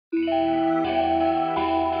Yeah.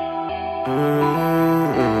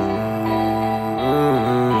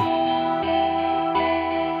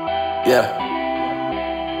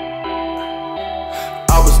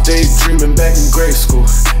 I was daydreaming back in grade school.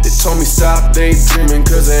 They told me stop daydreaming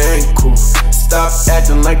cause it ain't cool. Stop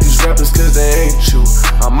acting like these rappers cause they ain't you.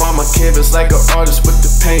 I'm on my canvas like an artist with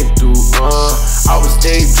the paint dude. I was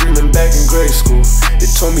daydreaming back in grade school. They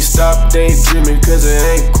told me stop daydreaming cause it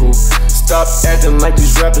ain't cool. Stop acting like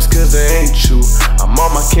these rappers cause they ain't you. I'm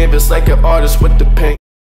on my canvas like an artist with the paint.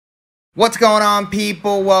 What's going on,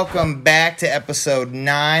 people? Welcome back to episode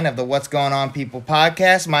 9 of the What's Going On People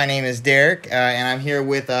podcast. My name is Derek, and I'm here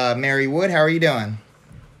with Mary Wood. How are you doing?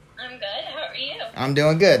 I'm good. How are you? I'm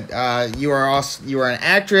doing good. You are an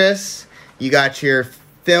actress. You got your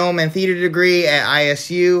film and theater degree at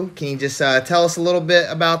ISU. Can you just tell us a little bit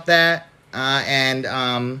about that and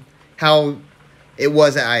how it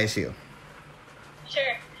was at ISU?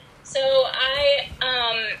 Sure. So I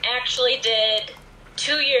actually did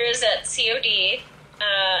 2 years at COD,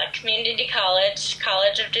 Community College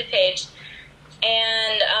of DuPage,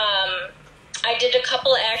 and I did a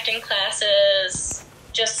couple acting classes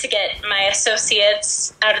just to get my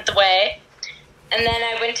associates out of the way, and then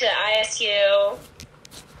I went to ISU,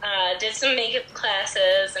 did some makeup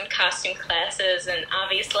classes and costume classes and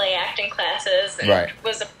obviously acting classes, and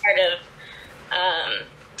was a part of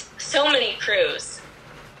so many crews.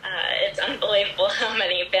 It's unbelievable how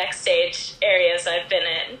many backstage areas I've been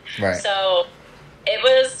in. Right. So it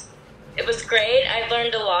was great. I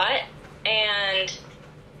learned a lot, and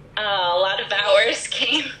a lot of hours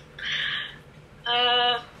came.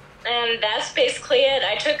 And that's basically it.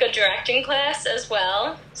 I took a directing class as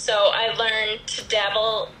well, so I learned to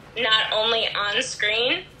dabble not only on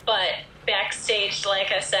screen, but backstage,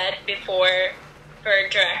 like I said before, for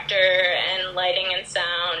director and lighting and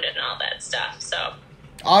sound and all that stuff. So.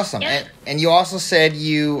 Awesome. Yeah. And you also said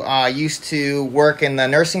you used to work in the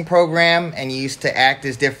nursing program and you used to act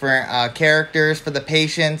as different characters for the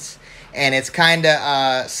patients, and it's kind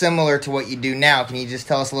of similar to what you do now. Can you just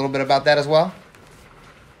tell us a little bit about that as well?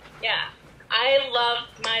 Yeah. I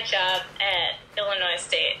loved my job at Illinois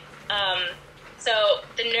State. So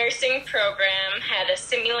the nursing program had a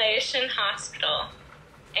simulation hospital,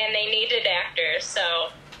 and they needed actors,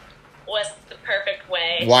 so was the perfect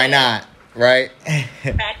way. Why not? Right?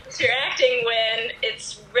 Practice your acting when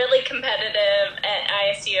it's really competitive at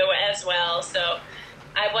ISU as well. So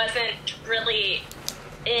I wasn't really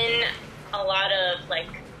in a lot of like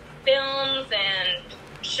films and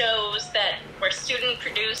shows that were student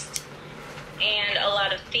produced and a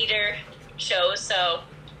lot of theater shows. So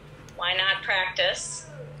why not practice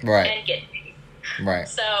and get paid? Right.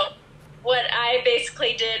 So what I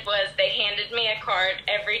basically did was they handed me a card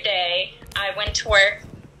every day. I went to work,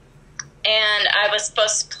 and I was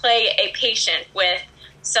supposed to play a patient with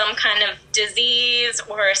some kind of disease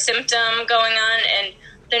or a symptom going on, and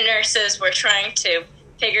the nurses were trying to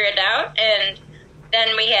figure it out. And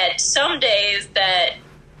then we had some days that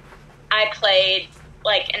I played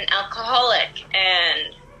like an alcoholic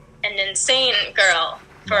and an insane girl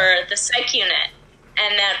for the psych unit,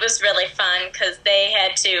 and that was really fun because they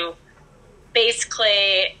had to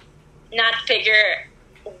basically not figure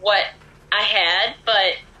what I had,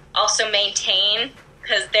 but also maintain,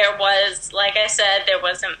 because there was, like I said, there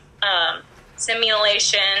was a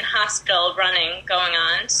simulation hospital going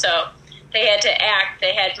on, so they had to act.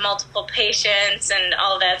 They had multiple patients and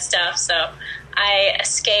all that stuff, so I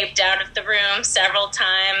escaped out of the room several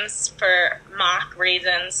times for mock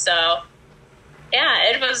reasons. So yeah,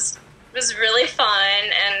 it was really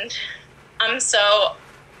fun, and it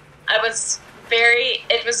was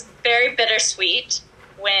very bittersweet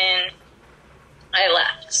when I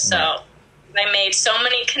left. So I made so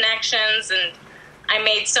many connections, and I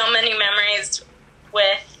made so many memories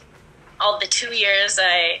with all the 2 years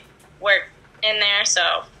I worked in there.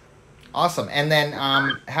 So awesome. And then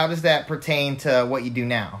how does that pertain to what you do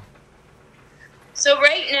now? So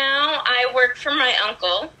right now I work for my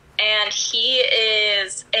uncle, and he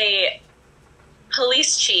is a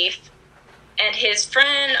police chief, and his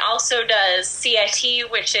friend also does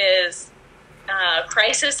CIT, which is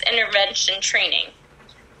crisis intervention training.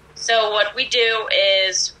 So what we do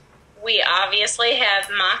is we obviously have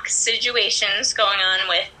mock situations going on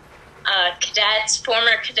with cadets,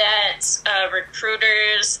 former cadets,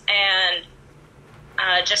 recruiters, and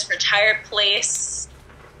just retired police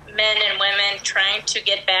men and women trying to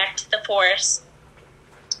get back to the force.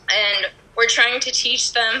 And we're trying to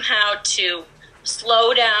teach them how to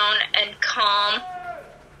slow down and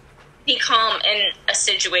be calm in a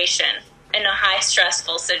situation, in a high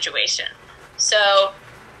stressful situation. So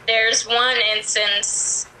there's one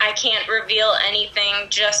instance, I can't reveal anything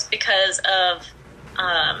just because of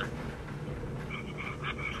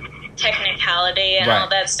technicality and all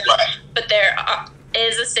that stuff. But there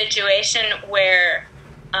is a situation where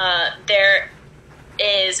there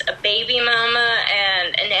is a baby mama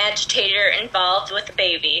and an agitator involved with the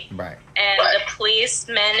baby. Right. And the police,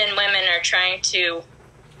 men and women, are trying to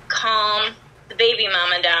calm the baby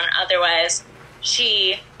mama down. Otherwise,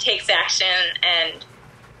 she takes action and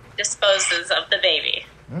disposes of the baby.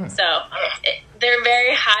 So they're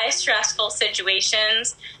very high stressful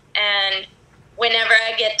situations, and whenever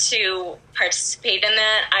I get to participate in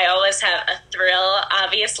that, I always have a thrill.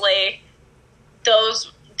 Obviously,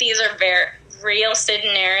 these are very real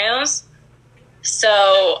scenarios,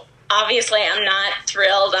 so obviously I'm not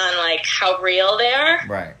thrilled on like how real they are.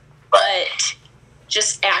 Right. But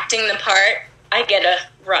just acting the part, I get a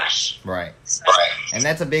rush. Right. And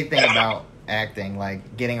that's a big thing about acting,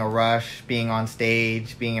 like getting a rush, being on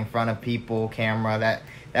stage, being in front of people, camera.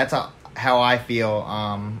 That's how I feel.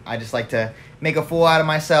 I just like to make a fool out of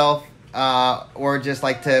myself, or just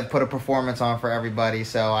like to put a performance on for everybody.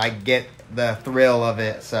 So I get the thrill of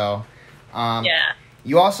it. So, yeah.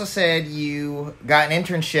 You also said you got an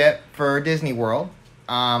internship for Disney World.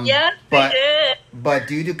 Yeah, I did. But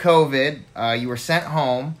due to COVID, you were sent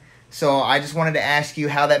home. So I just wanted to ask you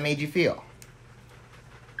how that made you feel.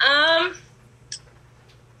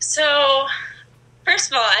 So,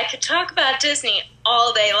 first of all, I could talk about Disney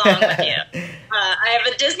all day long with you. I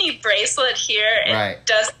have a Disney bracelet here. It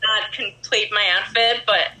does not complete my outfit,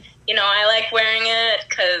 but, you know, I like wearing it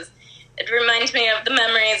because it reminds me of the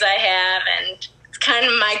memories I have, and it's kind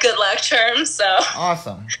of my good luck charm, so.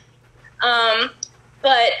 Awesome.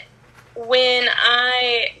 But when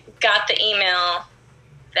I got the email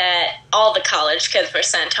that all the college kids were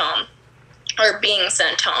sent home, or being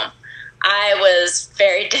sent home, I was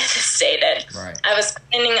very devastated. Right. I was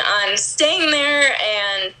planning on staying there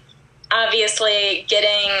and obviously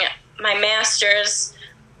getting my master's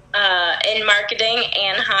in marketing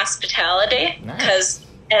and hospitality, because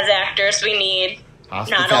as actors we need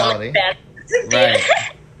not only that theater.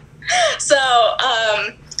 So,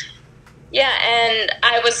 yeah, and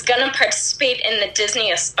I was going to participate in the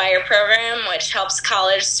Disney Aspire program, which helps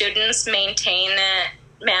college students maintain that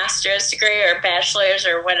master's degree or bachelor's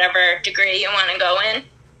or whatever degree you want to go in.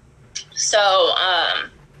 So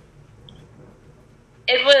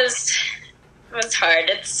it was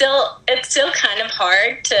hard. It's still kind of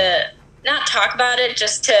hard to not talk about it,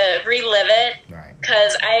 just to relive it,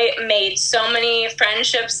 because I made so many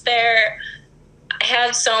friendships there. I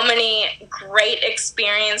had so many great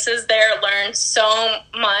experiences there, learned so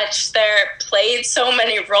much there, played so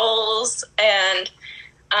many roles, and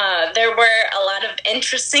there were a lot of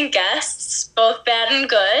interesting guests, both bad and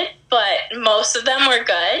good, but most of them were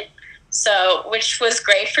good, so which was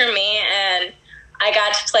great for me, and I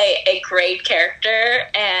got to play a great character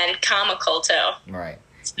and comical too. Right.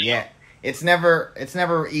 Yeah. It's never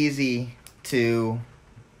easy to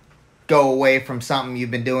go away from something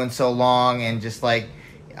you've been doing so long, and just like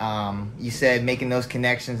you said, making those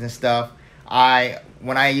connections and stuff.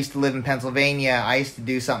 When I used to live in Pennsylvania, I used to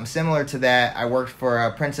do something similar to that. I worked for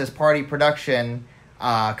a Princess Party production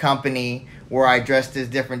company where I dressed as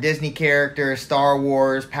different Disney characters, Star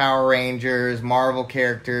Wars, Power Rangers, Marvel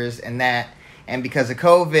characters, and that. And because of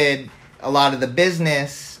COVID, a lot of the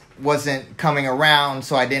business wasn't coming around,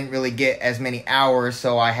 so I didn't really get as many hours,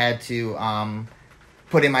 so I had to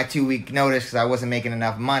put in my 2-week notice because I wasn't making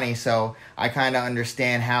enough money. So I kind of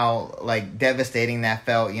understand how like devastating that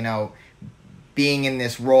felt, you know, being in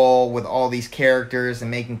this role with all these characters and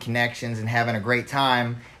making connections and having a great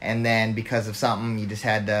time, and then because of something you just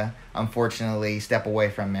had to unfortunately step away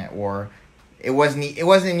from it, or it wasn't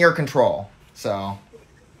in your control. So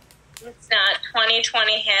it's not.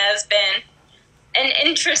 2020 has been an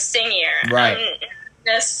interesting year. Right. I'm not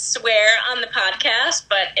gonna swear on the podcast,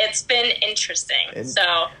 but it's been interesting.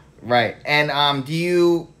 Right. And do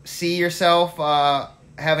you see yourself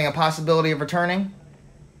having a possibility of returning?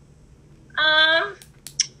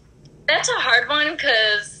 That's a hard one,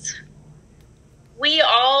 because we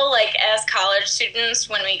all, like, as college students,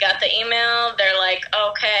 when we got the email, they're like,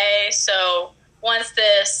 okay, so once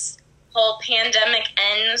this whole pandemic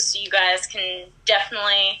ends, you guys can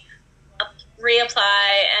definitely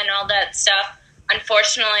reapply and all that stuff.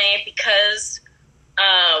 Unfortunately, because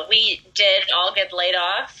we did all get laid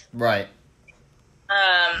off. Right.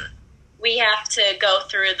 We have to go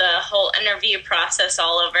through the whole interview process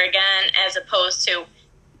all over again, as opposed to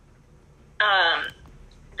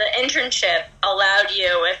the internship allowed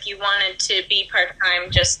you, if you wanted to be part-time,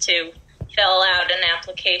 just to fill out an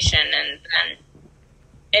application and then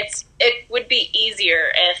it would be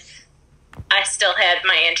easier if I still had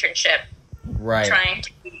my internship Right. trying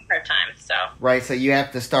to be part-time. So Right, so you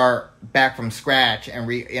have to start back from scratch and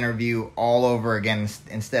re-interview all over again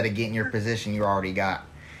instead of getting your position you already got.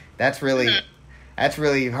 That's really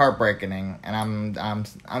heartbreaking, and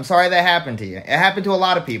I'm sorry that happened to you. It happened to a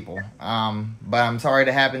lot of people, but I'm sorry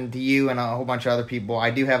it happened to you and a whole bunch of other people.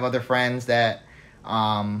 I do have other friends that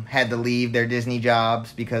had to leave their Disney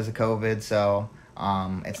jobs because of COVID, so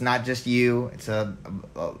it's not just you. It's a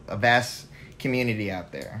vast community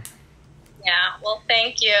out there. yeah, well,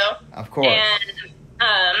 thank you. Of course.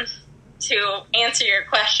 And to answer your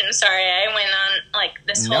question, sorry, I went on like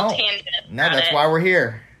this whole tangent. No, about that's it. why we're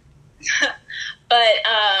here. But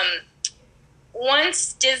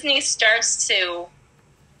once Disney starts to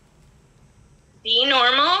be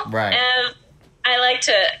normal, Right. I like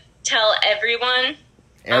to tell everyone.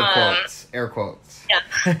 Air quotes. Air quotes. Yeah,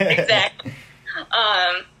 exactly.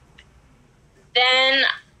 Then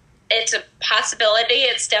it's a possibility.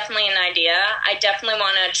 It's definitely an idea. I definitely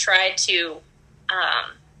want to try to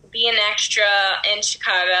be an extra in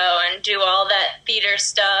Chicago and do all that theater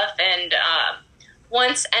stuff. And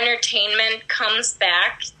once entertainment comes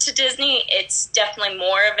back to Disney, it's definitely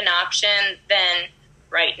more of an option than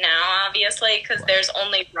right now, obviously, because Right. there's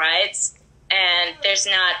only rides and there's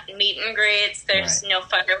not meet and greets. There's Right. no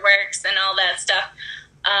fireworks and all that stuff.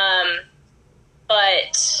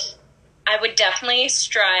 But I would definitely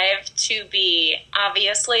strive to be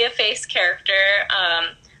obviously a face character.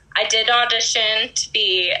 I did audition to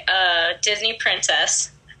be a Disney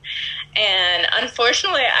princess, and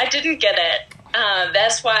unfortunately I didn't get it.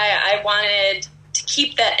 That's why I wanted to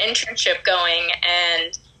keep that internship going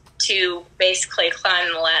and to basically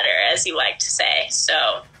climb the ladder, as you like to say.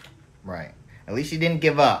 So, Right. At least you didn't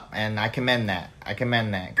give up, and I commend that.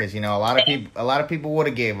 Because a lot of people would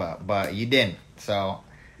have gave up, but you didn't. So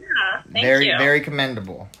yeah, thank very you. very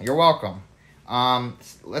commendable. You're welcome.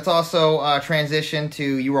 Let's also transition to,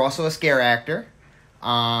 you were also a scare actor.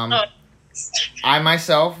 Oh. I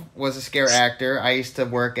myself was a scare actor. I used to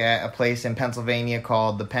work at a place in Pennsylvania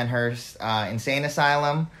called the Penhurst Insane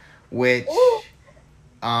Asylum, which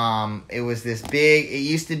it was this big. It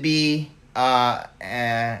used to be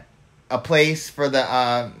a place for the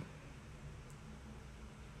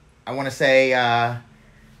I want to say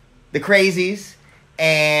the crazies,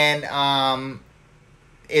 and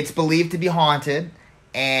it's believed to be haunted.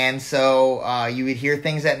 And so you would hear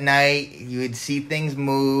things at night, you would see things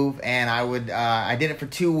move, and I did it for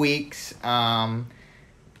 2 weeks.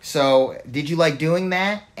 So did you like doing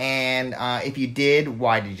that? And if you did,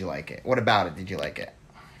 why did you like it? What about it did you like it?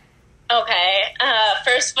 Okay.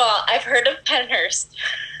 First of all, I've heard of Penhurst,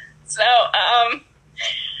 so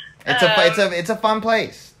It's a fun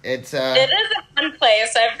place. it is a fun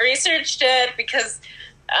place. I've researched it because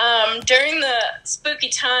during the spooky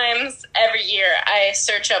times every year, I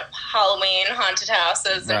search up Halloween haunted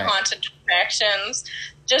houses and Right. haunted attractions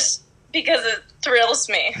just because it thrills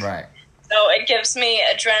me. Right. So it gives me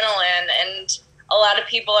adrenaline, and a lot of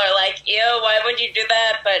people are like, ew, why would you do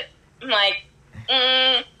that? But I'm like,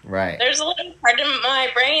 Right. there's a little part of my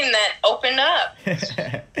brain that opened up.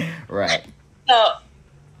 Right. So,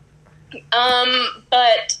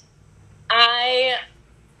 but I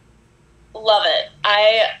love it.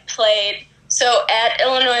 I played, so at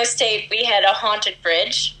Illinois State, we had a haunted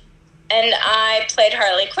bridge, and I played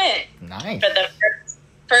Harley Quinn Nice. for the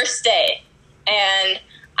first day. And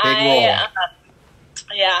Big role.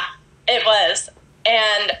 yeah, it was.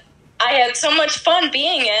 And I had so much fun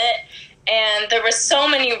being it, and there were so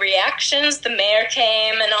many reactions. The mayor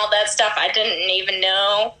came and all that stuff. I didn't even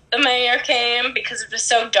know the mayor came because it was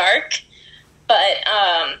so dark. But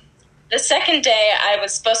the second day, I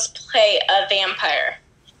was supposed to play a vampire,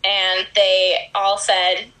 and they all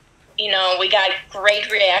said, we got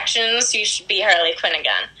great reactions. You should be Harley Quinn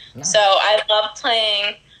again. Nice. So I love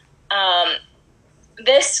playing.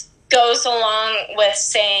 This goes along with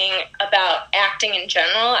saying about acting in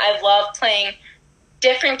general. I love playing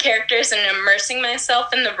different characters and immersing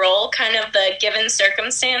myself in the role, kind of the given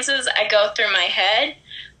circumstances I go through my head.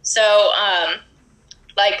 So,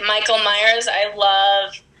 like Michael Myers, I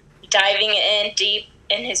love diving in deep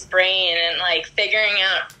in his brain and like figuring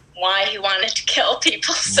out why he wanted to kill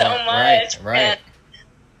people so much. Right. And,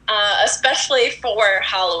 especially for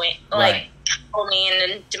Halloween, like Right. Halloween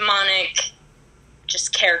and demonic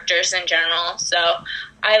just characters in general. So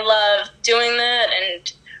I love doing that,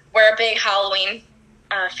 and we're a big Halloween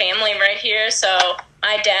family right here. So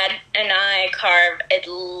my dad and I carve at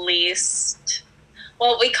least,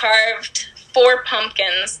 we carved 4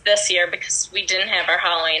 pumpkins this year because we didn't have our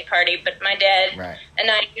Halloween party, but my dad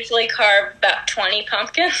and I usually carve about 20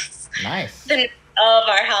 pumpkins. Nice. Of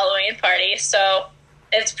our Halloween party, so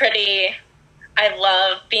it's pretty. I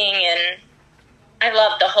love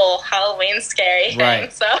the whole Halloween scary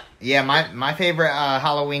thing. So yeah, my favorite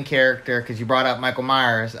Halloween character, because you brought up Michael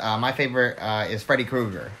Myers. My favorite is Freddy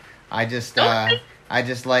Krueger. I've dressed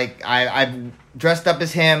up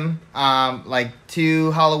as him like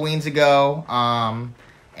 2 Halloweens ago,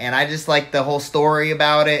 and I just like the whole story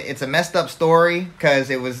about it. It's a messed up story because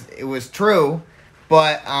it was true,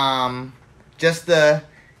 but just the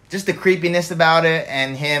creepiness about it,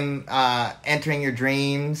 and him entering your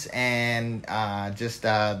dreams and just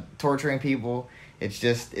torturing people. It's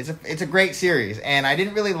a great series, and I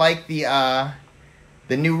didn't really like the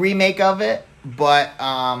new remake of it, but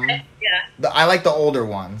I like the older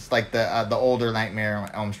ones, like the older Nightmare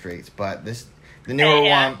on Elm Streets. But the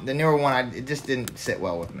newer one, it just didn't sit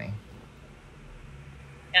well with me.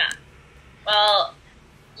 Yeah. Well,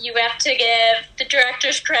 you have to give the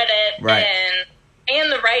directors credit,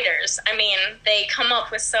 and the writers. I mean, they come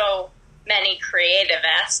up with so many creative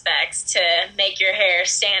aspects to make your hair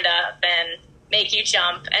stand up and make you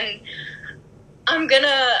jump. And I'm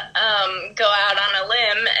gonna go out on a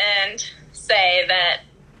limb and say that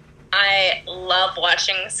I love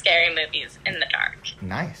watching scary movies in the dark.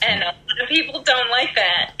 Nice. And a lot of people don't like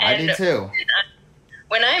that. I do too.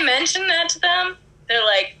 When I mention that to them, they're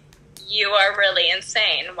like, "You are really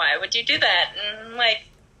insane. Why would you do that?" And I'm like,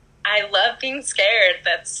 I love being scared.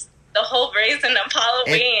 That's the whole reason of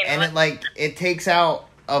Halloween. It takes out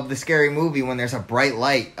of the scary movie when there's a bright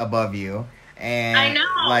light above you, and I know.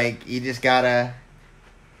 You just gotta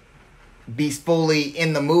be fully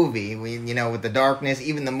in the movie. With the darkness,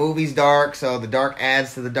 even the movie's dark, so the dark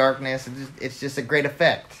adds to the darkness. It's just a great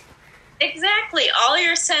effect. Exactly. All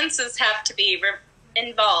your senses have to be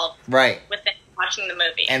involved. Right. Within watching the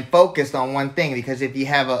movie. And focused on one thing, because if you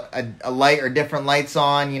have a light or different lights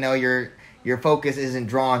on, your focus isn't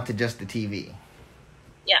drawn to just the TV.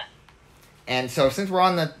 Yeah. And so since we're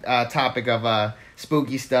on the topic of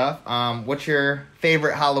spooky stuff, what's your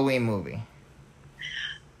favorite Halloween movie?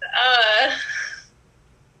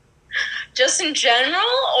 Just in general,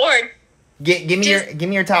 or give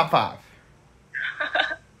me your top 5.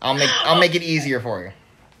 I'll make it easier for you.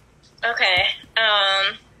 Okay.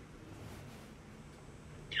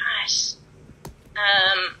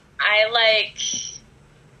 I like.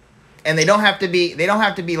 And they don't have to be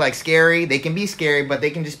like scary. They can be scary, but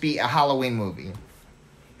they can just be a Halloween movie.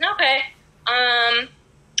 Okay.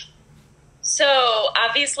 So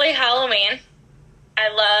obviously Halloween. I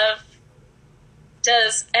love.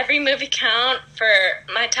 Does every movie count for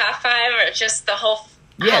my top 5, or just the whole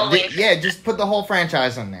Halloween? Just put the whole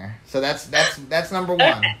franchise in there. So that's number 1.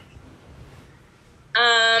 Okay.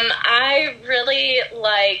 I really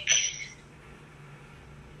like.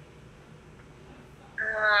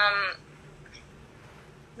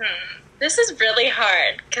 This is really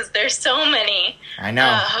hard because there's so many. I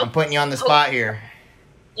know. I'm putting you on the spot here.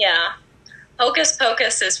 Yeah. Hocus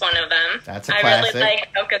Pocus is one of them. That's a classic. I really like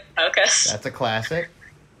Hocus Pocus. That's a classic.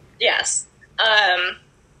 Yes.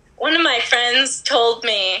 One of my friends told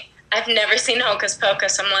me I've never seen Hocus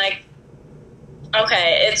Pocus. I'm like,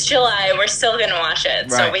 okay, it's July. We're still going to watch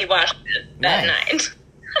it. Right. So we watched it that night.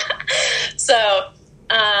 So,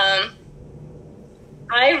 I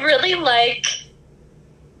really like...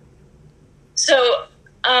 So,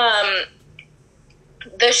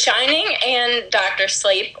 The Shining and Dr.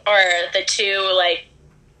 Sleep are the 2,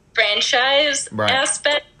 franchise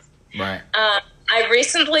aspects. Right. I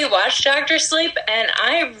recently watched Dr. Sleep, and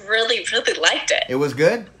I really, really liked it. It was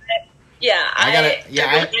good? Yeah, I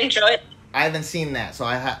really enjoyed it. I haven't seen that, so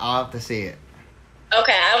I'll have to see it.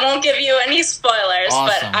 Okay, I won't give you any spoilers,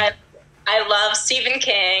 awesome. But I love Stephen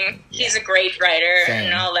King. Yeah. He's a great writer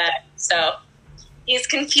and all that. So he's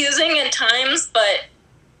confusing at times, but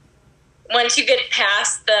once you get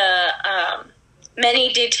past the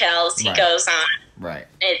many details he goes on,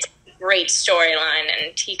 it's a great storyline,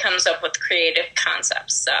 and he comes up with creative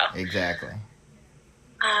concepts. So exactly.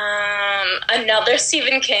 Another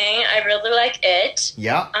Stephen King, I really like It.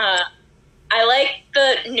 Yeah. I like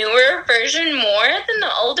the newer version more than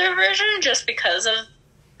the older version just because of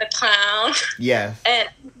the clown. Yes. And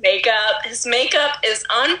makeup. His makeup is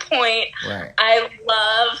on point. Right. I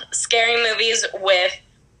love scary movies with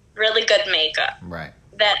really good makeup. Right.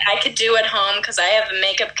 That I could do at home because I have a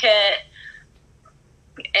makeup kit.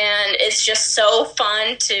 And it's just so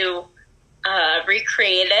fun to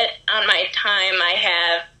recreate it on my time I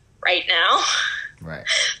have right now. Right.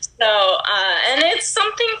 So, and it's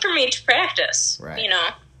something for me to practice, right. you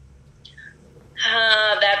know.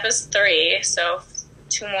 That was 3, so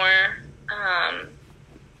 2 more.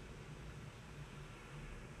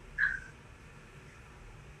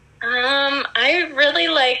 I really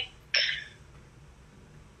like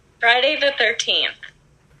Friday the 13th.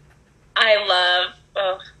 I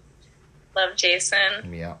love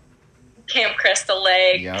Jason. Yep. Camp Crystal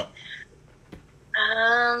Lake. Yep.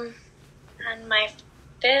 And my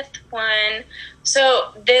 5th one.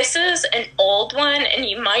 So this is an old one, and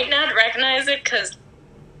you might not recognize it because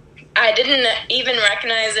I didn't even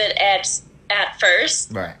recognize it at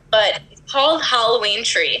first. Right. But it's called Halloween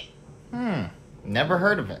Tree. Never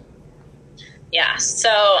heard of it. Yeah. So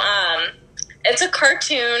it's a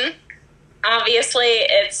cartoon. Obviously,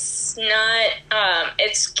 it's not.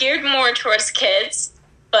 It's geared more towards kids.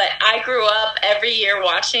 But I grew up every year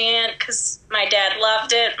watching it because my dad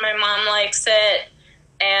loved it, my mom likes it,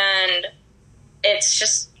 and it's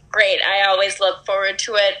just great. I always look forward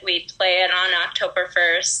to it. We play it on October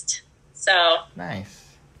 1st. So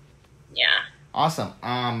Nice. Yeah. Awesome.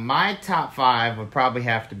 My top 5 would probably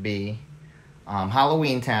have to be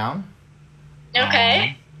Halloween Town.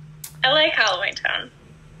 Okay. I like Halloween Town.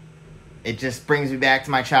 It just brings me back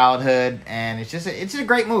to my childhood, and it's just a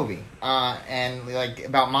great movie, and like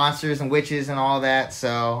about monsters and witches and all that.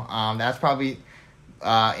 So that's probably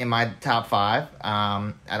in my top 5.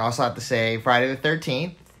 I'd also have to say Friday the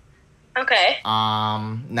 13th. Okay.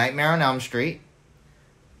 Nightmare on Elm Street.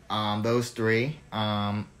 Those 3.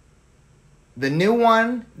 The new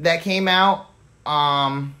one that came out.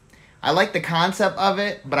 I like the concept of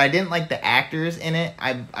it, but I didn't like the actors in it.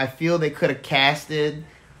 I feel they could have casted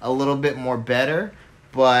a little bit more better,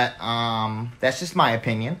 but that's just my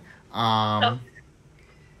opinion. I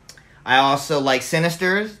also like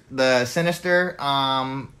Sinisters. The Sinister,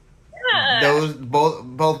 those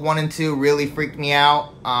both 1 and 2 really freaked me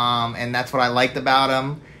out, and that's what I liked about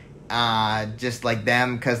them. Just like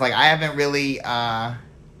them, because like I haven't really, I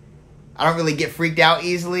don't really get freaked out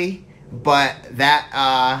easily, but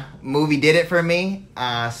that movie did it for me,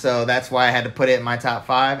 so that's why I had to put it in my top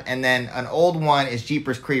 5. And then an old one is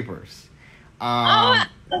Jeepers Creepers.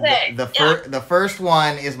 Okay. The first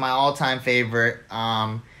one is my all-time favorite,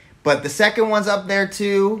 but the second one's up there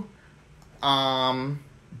too. But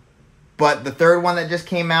the third one that just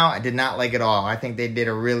came out, I did not like at all. I think they did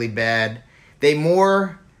a really bad. They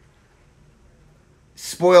more.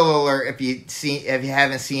 Spoiler alert! If you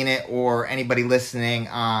haven't seen it, or anybody listening,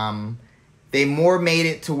 they more made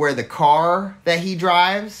it to where the car that he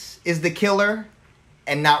drives is the killer,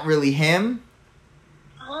 and not really him.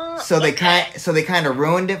 So they kind of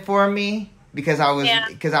ruined it for me because I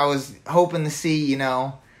was hoping to see,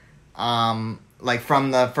 like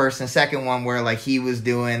from the first and second one where like he was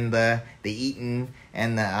doing the eating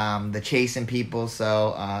and the chasing people.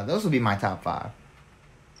 So those would be my top 5.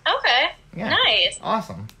 Okay. Yeah. Nice.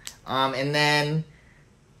 Awesome. And then,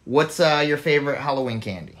 what's your favorite Halloween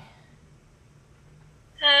candy?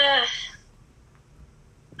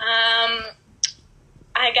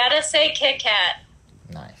 I gotta say Kit Kat.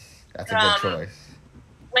 Nice. That's a good choice.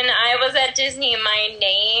 When I was at Disney, my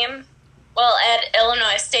name, well, at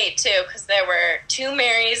Illinois State too, because there were 2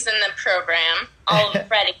 Marys in the program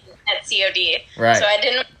already at COD. Right. So I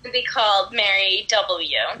didn't want to be called Mary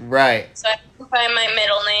W. Right. So I went by my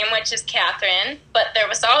middle name, which is Catherine, but there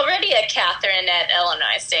was already a Catherine at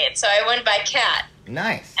Illinois State, so I went by Kat.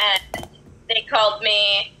 Nice. And they called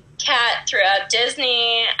me Kat throughout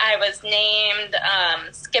Disney. I was named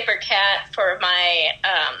Skipper Kat for my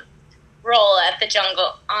role at the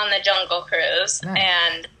Jungle Cruise. Nice.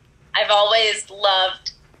 And I've always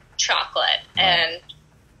loved chocolate and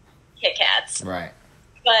Kit Kats. Right.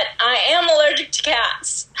 But I am allergic to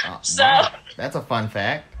cats. So Nice. That's a fun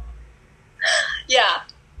fact. Yeah.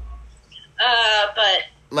 But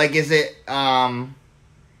like, is it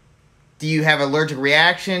do you have allergic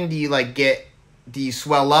reaction? Do you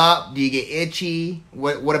swell up? Do you get itchy?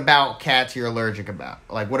 What about cats you're allergic about?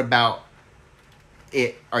 Like, what about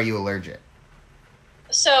it are you allergic?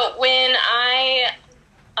 So when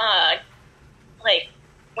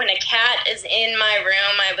when a cat is in my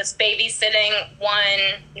room, I was babysitting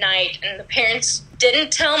one night, and the parents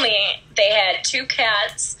didn't tell me they had 2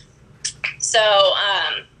 cats. So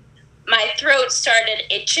my throat started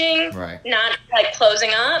itching, Right. not like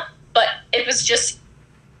closing up, but it was just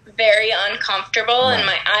very uncomfortable, Right. and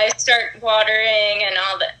my eyes start watering and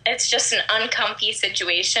all that. It's just an uncomfy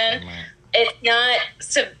situation. Right. It's not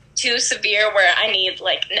too severe where I need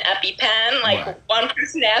like an EpiPen. Like Right. one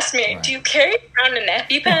person asked me, Right. "Do you carry around an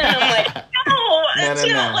EpiPen?" And I'm like, "No, it's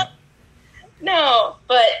not." No. No,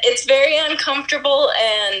 but it's very uncomfortable,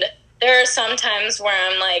 and there are some times where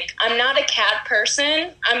I'm like, I'm not a cat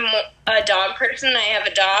person. I'm a dog person. I have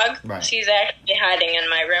a dog. Right. She's actually hiding in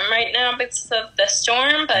my room right now because of the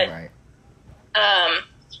storm. But Right.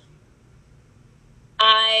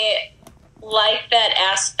 I like that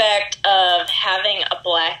aspect of having a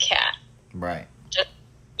black cat. Right. Just,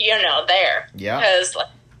 there. Yeah. Because,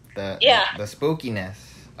 The Yeah. the spookiness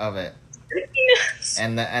of it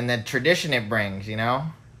and the tradition it brings,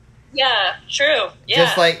 yeah, true. Yeah.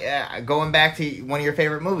 Just like going back to one of your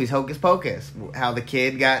favorite movies, Hocus Pocus, how the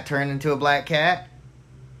kid got turned into a black cat.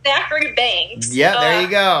 Zachary Banks. Yeah, there you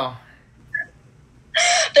go.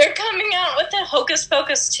 They're coming out with the Hocus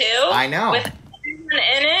Pocus 2. I know. With everyone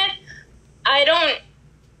in it.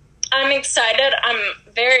 I'm excited. I'm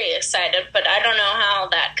very excited, but I don't know how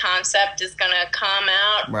that concept is going to come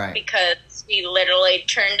out. Right. Because he literally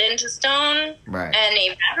turned into stone. Right. And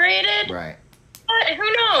evaporated. Right. But who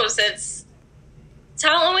knows? It's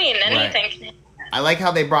Halloween. Anything can happen. I like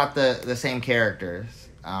how they brought the same characters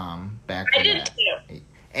back. I did too.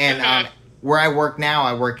 And where I work now,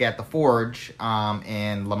 I work at the Forge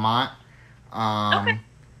in Lamont. Okay.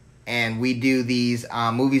 And we do these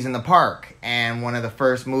movies in the park. And one of the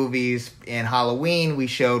first movies in Halloween we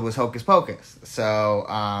showed was Hocus Pocus. So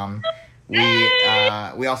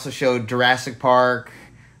we also showed Jurassic Park.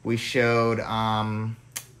 We showed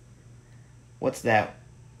what's that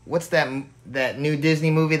new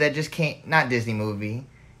Disney movie that just came? Not Disney movie.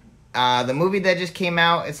 The movie that just came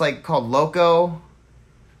out. It's like called Loco.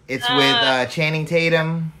 It's with Channing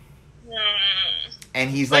Tatum. And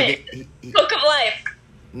he's like Book of Life.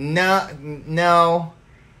 No,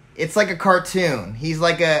 it's like a cartoon. He's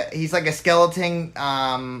like a skeleton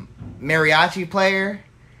mariachi player.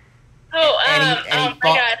 Oh, and he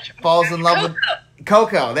my gosh. falls in love with Coco.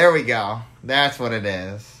 Coco. There we go. That's what it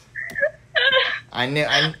is. I knew you knew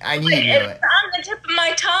it. It's on the tip of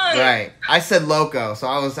my tongue. Right. I said Loco, so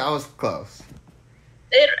I was close.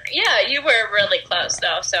 Yeah, you were really close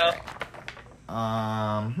though. So.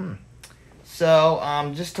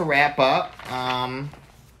 So, just to wrap up, I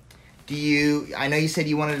know you said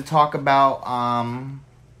you wanted to talk about,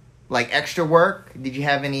 like, extra work. Did you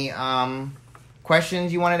have any,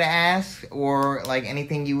 questions you wanted to ask, or, like,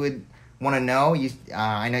 anything you would want to know?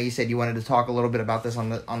 I know you said you wanted to talk a little bit about this on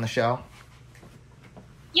the show.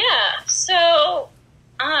 Yeah, so,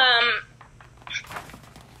 I've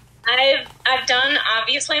done,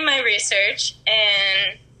 obviously, my research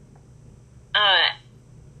and,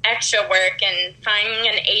 extra work and finding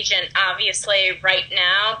an agent, obviously, right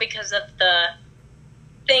now because of the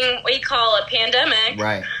thing we call a pandemic.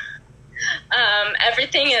 Right.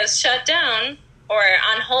 Everything is shut down or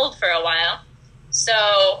on hold for a while.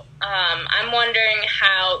 So I'm wondering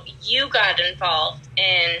how you got involved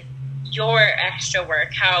in your extra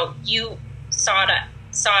work, how you sought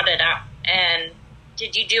it out, and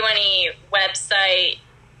did you do any website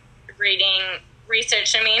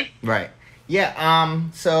research? Right. Yeah.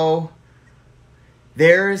 So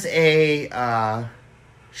there's a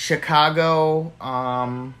Chicago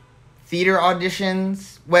theater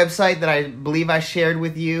auditions website that I believe I shared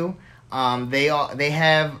with you. They've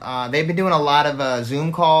been doing a lot of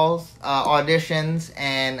Zoom calls, auditions,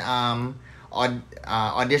 and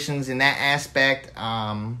auditions in that aspect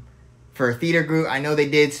for a theater group. I know they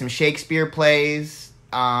did some Shakespeare plays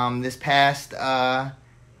this past.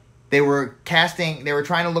 They were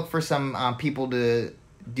trying to look for some people to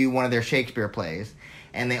do one of their Shakespeare plays.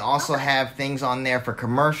 And they also have things on there for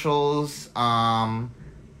commercials and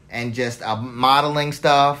just modeling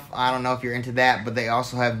stuff. I don't know if you're into that, but they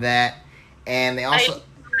also have that. And they also... I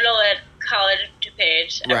model at College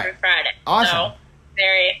DuPage every Friday. Awesome. So,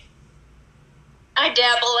 I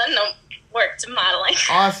dabble in the works of modeling.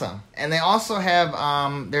 Awesome. And they also have...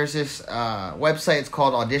 there's this website, it's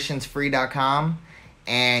called auditionsfree.com.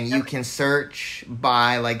 And you can search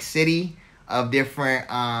by, like, city of different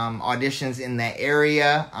auditions in that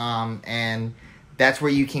area, and that's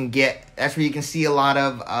where you can see a lot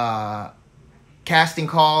of casting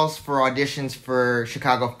calls for auditions for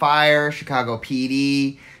Chicago Fire, Chicago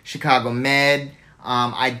PD, Chicago Med.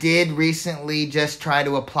 I did recently just try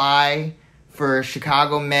to apply for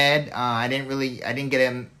Chicago Med. I didn't get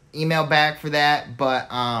an email back for that, but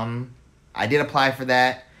I did apply for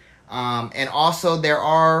that. And also there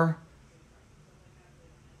are,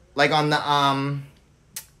 like, on the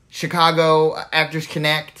Chicago Actors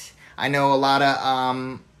Connect, I know a lot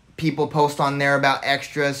of people post on there about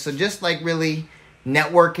extras. So just, like, really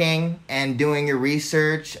networking and doing your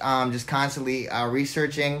research, just constantly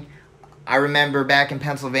researching. I remember back in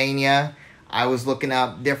Pennsylvania, I was looking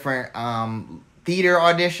up different theater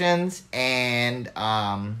auditions, and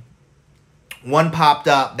one popped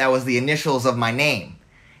up that was the initials of my name.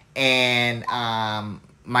 And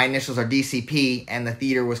my initials are DCP, and the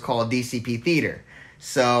theater was called DCP Theater.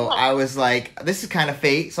 So I was like, this is kind of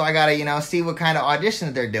fate, so I gotta, see what kind of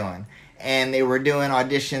auditions they're doing. And they were doing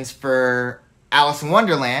auditions for Alice in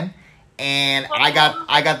Wonderland, and I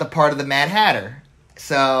got the part of the Mad Hatter.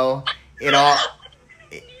 So it all...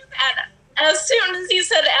 As soon as you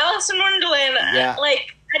said Alice in Wonderland, yeah. I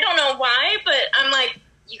don't know why, but I'm like,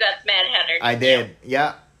 you got the Mad Hatter. I did,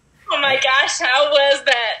 yeah. Oh my gosh, how was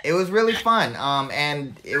that? It was really fun.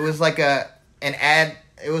 And it was like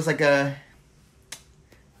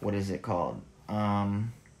what is it called?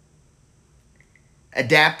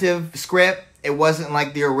 Adaptive script. It wasn't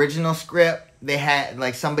like the original script. They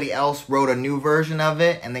had, somebody else wrote a new version of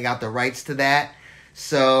it, and they got the rights to that.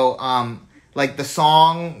 So, the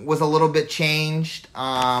song was a little bit changed.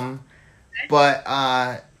 But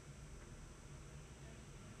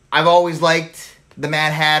I've always liked the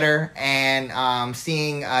Mad Hatter, and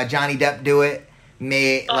seeing Johnny Depp do it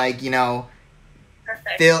made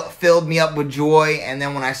filled me up with joy. And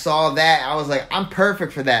then when I saw that, I was like, I'm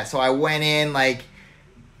perfect for that. So I went in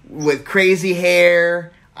with crazy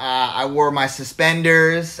hair. I wore my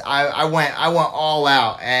suspenders. I went all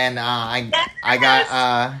out, and I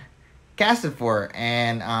got casted for it.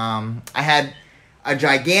 And I had a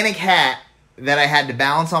gigantic hat that I had to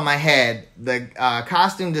balance on my head. The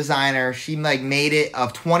costume designer, she made it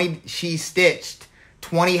of 20. She stitched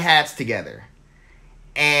 20 hats together,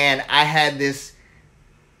 and I had this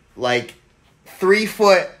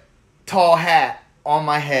 3-foot tall hat on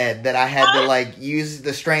my head that I had to use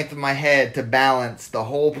the strength of my head to balance the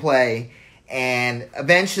whole play. And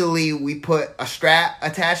eventually we put a strap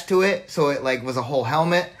attached to it, so it was a whole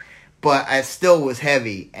helmet, but I still was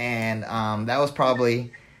heavy. And that was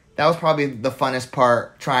probably the funnest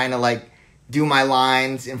part, trying to do my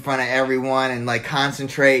lines in front of everyone and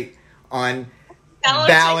concentrate on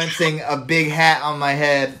balancing a big hat on my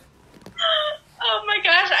head. Oh my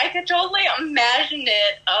gosh, I could totally imagine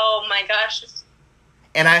it. Oh my gosh.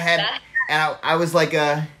 And I was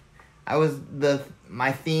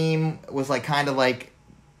my theme was 70s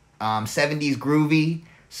groovy,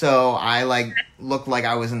 so I looked like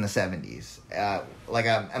I was in the 70s. I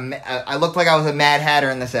looked like I was a Mad Hatter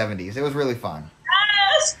in the 70s. It was really fun.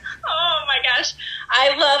 Yes! Oh my gosh.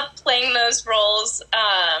 I love playing those roles.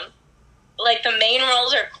 The main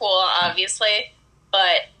roles are cool, obviously,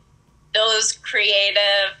 but those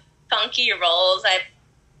creative, funky roles, I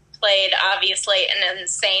played, obviously, an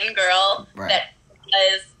insane girl that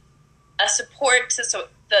was a support to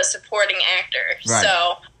the supporting actor. Right.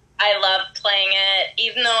 So I loved playing it,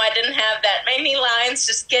 even though I didn't have that many lines,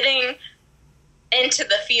 just getting into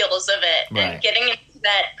the feels of it and getting into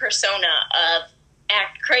that persona of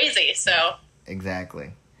act crazy. So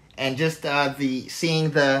exactly. And just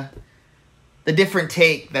seeing the different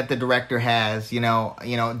take that the director has.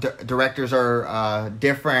 Directors are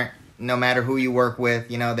different no matter who you work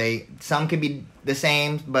with. Some can be the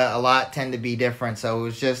same, but a lot tend to be different. So it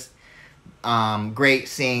was just great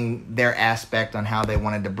seeing their aspect on how they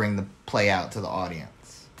wanted to bring the play out to the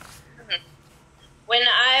audience. Mm-hmm. When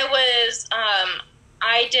I was,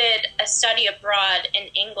 I did a study abroad in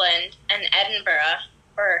England and Edinburgh,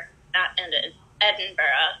 or not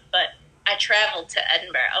Edinburgh, but I traveled to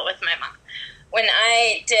Edinburgh with my mom. When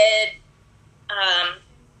I did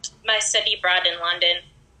my study abroad in London,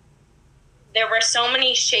 there were so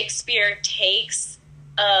many Shakespeare takes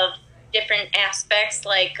of different aspects.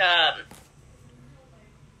 There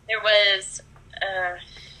was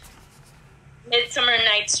Midsummer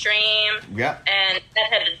Night's Dream, and that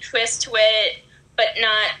had a twist to it, but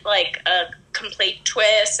not a complete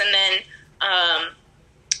twist. And then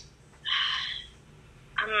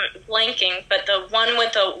I'm blanking, but the one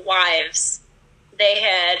with the wives, they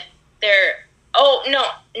had their... Oh, no,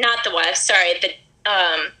 not the wives, sorry. The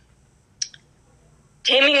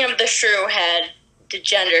Taming of the Shrew had the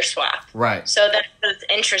gender swap. Right. So that was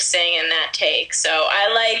interesting in that take. So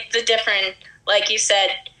I like the different, like you said,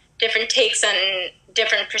 different takes on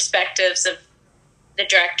different perspectives of the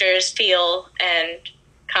director's feel and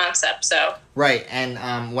concept. So right.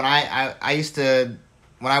 And when I used to,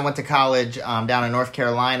 when I went to college down in North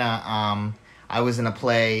Carolina, I was in a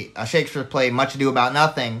Shakespeare play, Much Ado About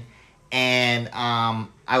Nothing, and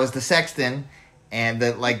I was the sexton and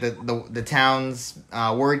the town's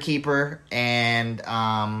word keeper, and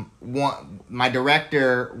my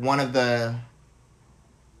director, one of the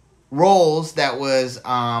roles that was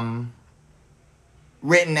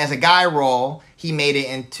written as a guy role, he made it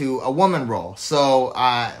into a woman role. So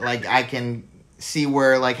I can see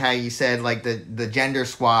where, how you said, the gender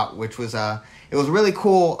swap, which was it was really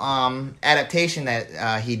cool adaptation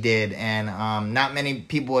that he did, and not many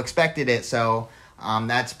people expected it. So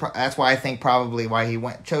that's why I think probably why he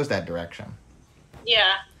chose that direction.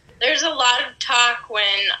 Yeah, there's a lot of talk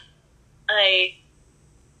when a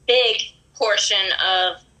big portion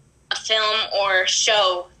of a film or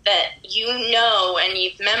show that you know and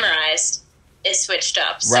you've memorized is switched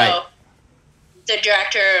up. Right. So the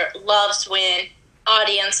director loves when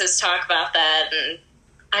audiences talk about that, and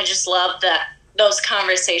I just love those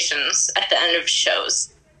conversations at the end of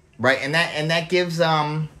shows. Right, and that gives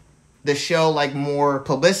the show like more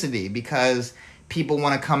publicity, because people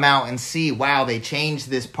want to come out and see, wow, they changed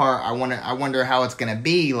this part. I wonder how it's going to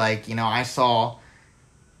be. Like, you know, I saw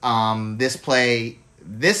this play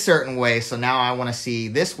this certain way, so now I want to see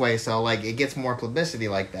this way. So like it gets more publicity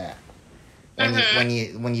like that when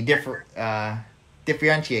you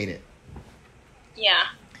differentiate it. Yeah.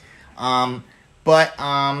 But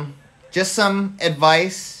just some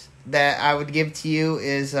advice that I would give to you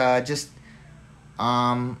is just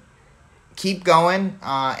keep going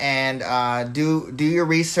and do your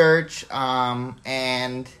research,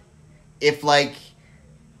 and if like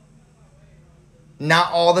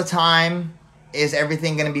not all the time is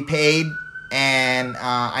everything going to be paid, and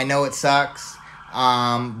I know it sucks,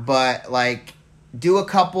 but like do a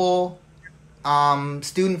couple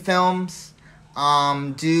student films,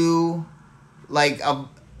 do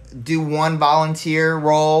one volunteer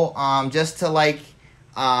role, just to like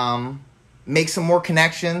make some more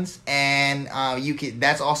connections, and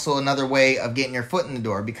that's also another way of getting your foot in the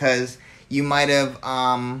door, because you might have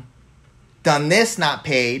done this not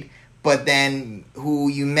paid, but then who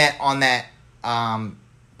you met on that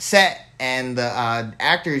set and the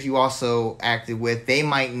actors you also acted with, they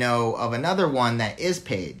might know of another one that is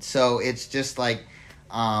paid. So it's just like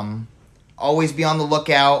always be on the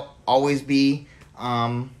lookout, always be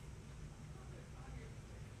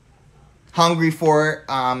hungry for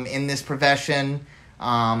it in this profession.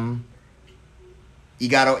 You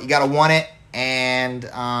gotta want it, and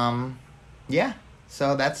yeah.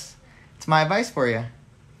 So it's my advice for you.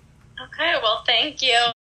 Okay, well, thank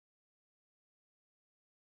you.